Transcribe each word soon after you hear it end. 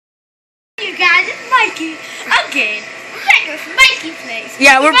Mikey again. Back with Mikey Plays.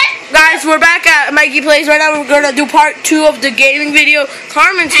 Yeah, we're back at Mikey Plays. Right now we're gonna do part 2 of the gaming video.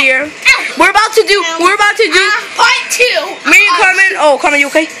 Carmen's here. We're about to do part 2. Me and Carmen. Oh, Carmen, you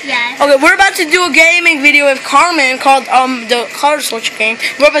okay? Yeah. Okay, we're about to do a gaming video with Carmen called the Color Switch game.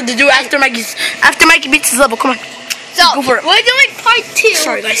 We're about to do it after Mikey beats his level. Come on. So Go for it. we're doing part 2.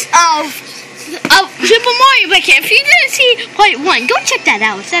 Sorry, guys. Of Super Mario Maker. If you didn't see part 1, go check that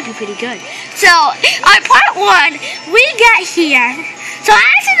out. It's actually pretty good. So, part 1, we got here. So I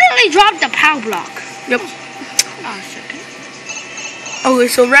accidentally dropped the power block. Yep. Oh, second. Okay,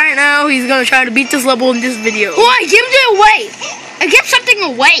 so right now he's gonna try to beat this level in this video. Oh, I gave it away. I gave something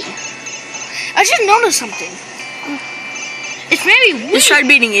away. I just noticed something. It's very weird. Let's try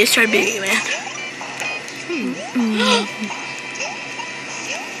beating it. Man.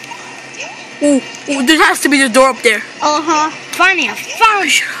 Ooh, there has to be the door up there. Finally, I found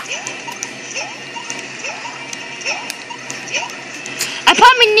it. I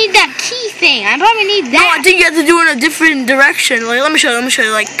probably need that key thing. I probably need that. No, I think you have to do it in a different direction. Like, let me show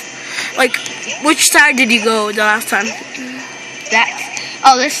you. Like, which side did you go the last time? That.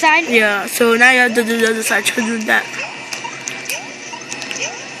 Oh, this side? Yeah. So now you have to do the other side. Try to do that.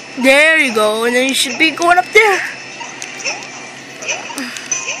 There you go, and then you should be going up there.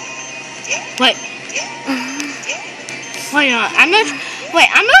 Wait. Wait, I'm gonna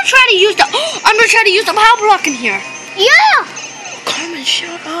try to use the power block in here. Yeah. Carmen,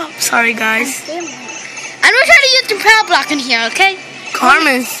 shut up. Sorry, guys. I'm gonna try to use the power block in here, okay?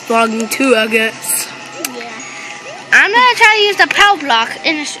 Carmen's vlogging too, I guess. Yeah. I'm gonna try to use the power block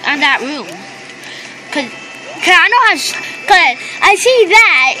in that room. Cause I know how. Cause I see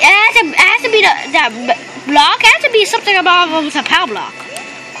that it has to be that block. It has to be something about with a power block.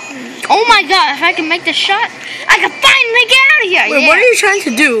 Oh my God! If I can make the shot, I can finally get out of here. Wait, what are you trying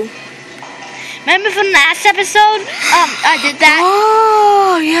to do? Remember from last episode? I did that.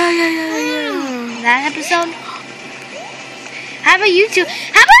 Oh, yeah. That episode. Have a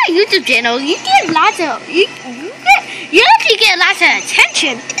YouTube channel. You get lots of you actually get lots of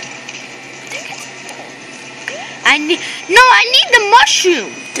attention. I need the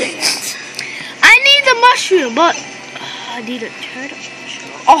mushroom. Dang it. I need the mushroom, but I need a turtle.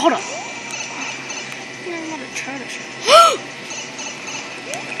 Oh, hold on. I want a turtle.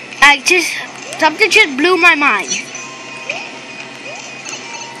 Something just blew my mind.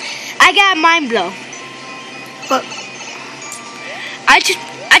 I got a mind blow. But I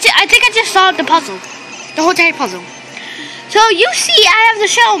think I just solved the puzzle. The whole entire puzzle. So you see I have the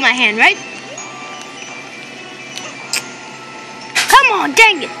shell in my hand, right? Come on,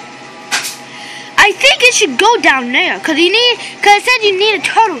 dang it. I think it should go down there, cause it said you need a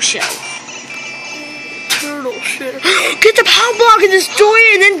turtle shell. Turtle shell. Get the power block and destroy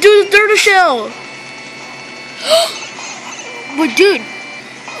it, and then do the turtle shell. But dude.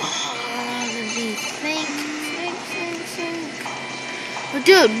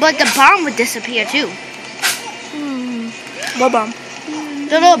 But the bomb would disappear too. What bomb?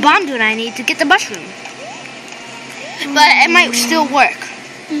 The little bomb dude I need to get the mushroom. But it might still work.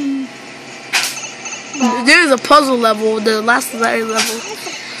 There's a puzzle level, the last level.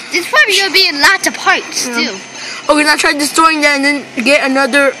 There's probably gonna be lots of parts too. Okay, now try destroying that and then get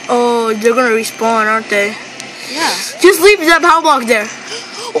another. Oh, they're gonna respawn, aren't they? Yeah. Just leave that power block there.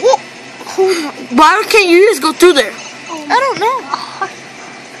 Why can't you just go through there? I don't know.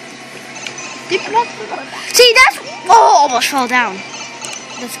 See, that's almost fell down.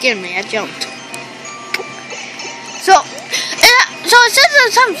 That scared me. I jumped. So it says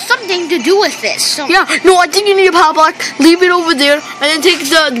there's something to do with this. So yeah, no, I think you need a power block. Leave it over there, and then take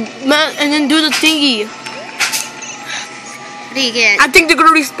and then do the thingy. What do you get? I think they're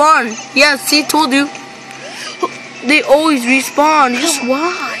gonna respawn. Yeah, see, told you. They always respawn. Just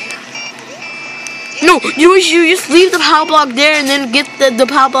why? No, you just leave the power block there, and then get the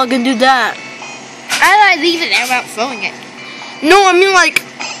power block and do that. How do I leave it there without throwing it? No, I mean like.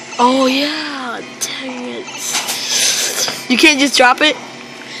 Oh yeah, dang it. You can't just drop it?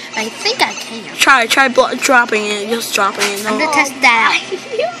 I think I can. Try dropping it. Just dropping it. No. I'm gonna test that out.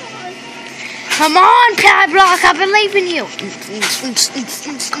 Come on, power block, I believe in you.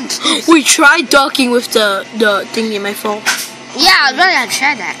 We tried ducking with the thingy in my phone. Yeah, I was really gonna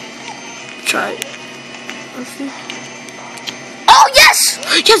try that. Try it. Let's see. Oh yes!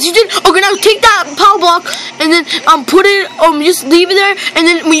 Yes, you did. Okay, now take that power block and then put it just leave it there, and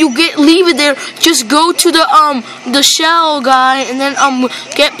then when you leave it there, just go to the shell guy and then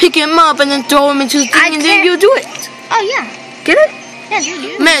pick him up and then throw him into the thing, and then you'll do it. Oh yeah. Get it? Yeah,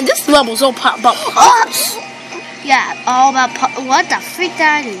 dude. Man, this level's all about puzzles. Yeah, all about what the freak did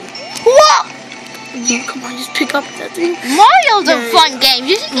I do? Whoa! Come on, just pick up that thing. Mario's a fun game.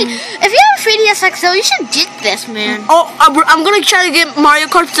 If you have a 3DS XL, you should get this, man. Oh, I'm gonna try to get Mario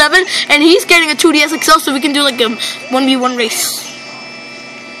Kart 7, and he's getting a 2DS XL, so we can do like a 1v1 race.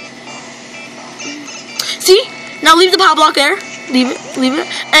 See? Now leave the power block there. Leave it,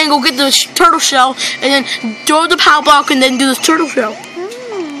 and go get the turtle shell, and then throw the power block, and then do the turtle shell.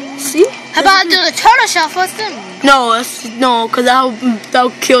 See? How about do the turtle shell first then? No, because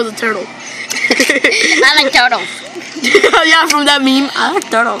that'll kill the turtle. I like turtles. Yeah, from that meme, I like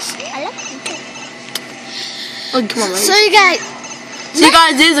turtles. I like them too. Oh, come on, So you guys,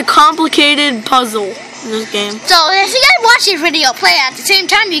 it is a complicated puzzle in this game. So if you guys watch this video play at the same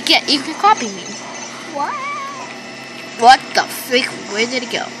time, you can copy me. What? What the freak? Where did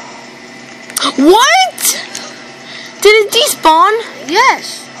it go? What? Did it despawn?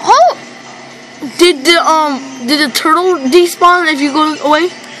 Yes. Oh. Did the turtle despawn if you go away?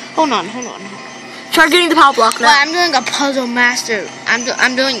 Hold on. Try getting the power block now. Well, I'm doing a puzzle master. I'm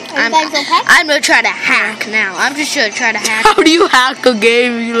gonna try to hack now. I'm just gonna try to hack. How do you hack a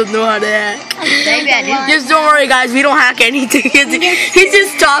game if you don't know how to hack? Maybe I do. Just don't worry, guys. We don't hack anything. He's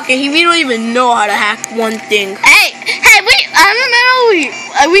just talking. We don't even know how to hack one thing. Hey! I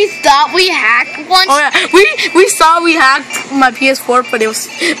remember we thought we hacked once. Oh yeah, we saw we hacked my PS4, but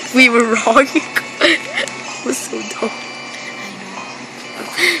we were wrong. It was so dumb.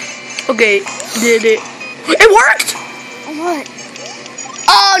 Okay, did it? It worked! What?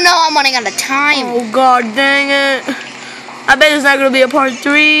 Oh no, I'm running out of time. Oh god dang it. I bet it's not gonna be a part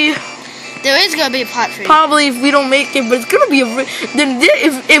 3. There is gonna be a part 3. Probably if we don't make it, but it's gonna be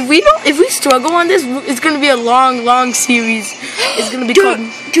if we struggle on this, it's gonna be a long series. It's gonna be called.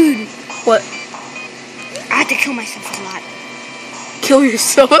 Dude. What? I have to kill myself a lot. Kill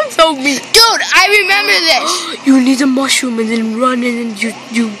yourself? Tell me. Dude, I remember this. You need a mushroom and then run and then you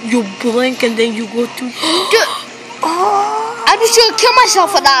blink and then you go through. Dude. I'm just gonna kill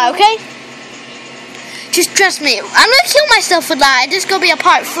myself a lot, okay? Just trust me. I'm gonna kill myself a lot. This is gonna be a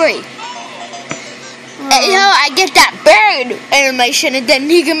part 3. And, you know, I get that bird animation, and then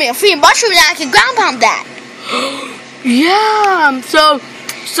he give me a free mushroom, and I can ground pound that. Yeah. So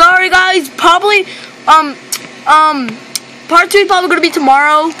sorry guys. Probably part 3 is probably gonna be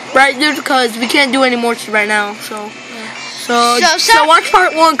tomorrow, right, dude? Because we can't do any more right now. So watch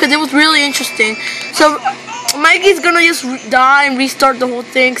part 1 because it was really interesting. So Mikey's gonna just die and restart the whole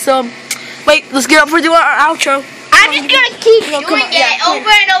thing. So wait, let's get up for our outro. I'm just gonna keep doing it over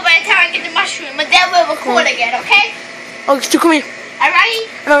and over until I get the mushroom, but then we'll record again, okay? Oh, so come here. Alright?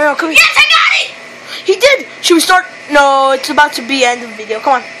 No, come here. Yes, I got it! He did! Should we start? No, it's about to be end of the video.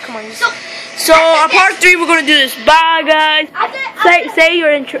 Come on. So our part 3, we're gonna do this. Bye, guys. Say your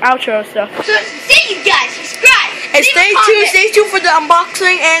outro stuff. So, thank you guys. Subscribe. And stay tuned for the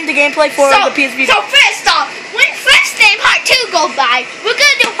unboxing and the gameplay for the PS Vita. So first off, when part 2 goes by, we're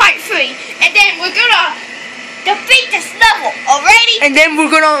gonna do part 3, and then we're gonna defeat this level, already? And then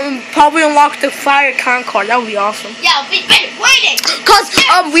we're gonna probably unlock the fire con card. That would be awesome. Yeah, we better wait it. Cause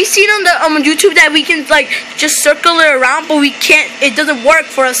we seen on the YouTube that we can like just circle it around, but we can't. It doesn't work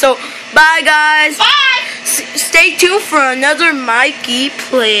for us. So bye, guys. Bye. Stay tuned for another Mikey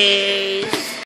Plays.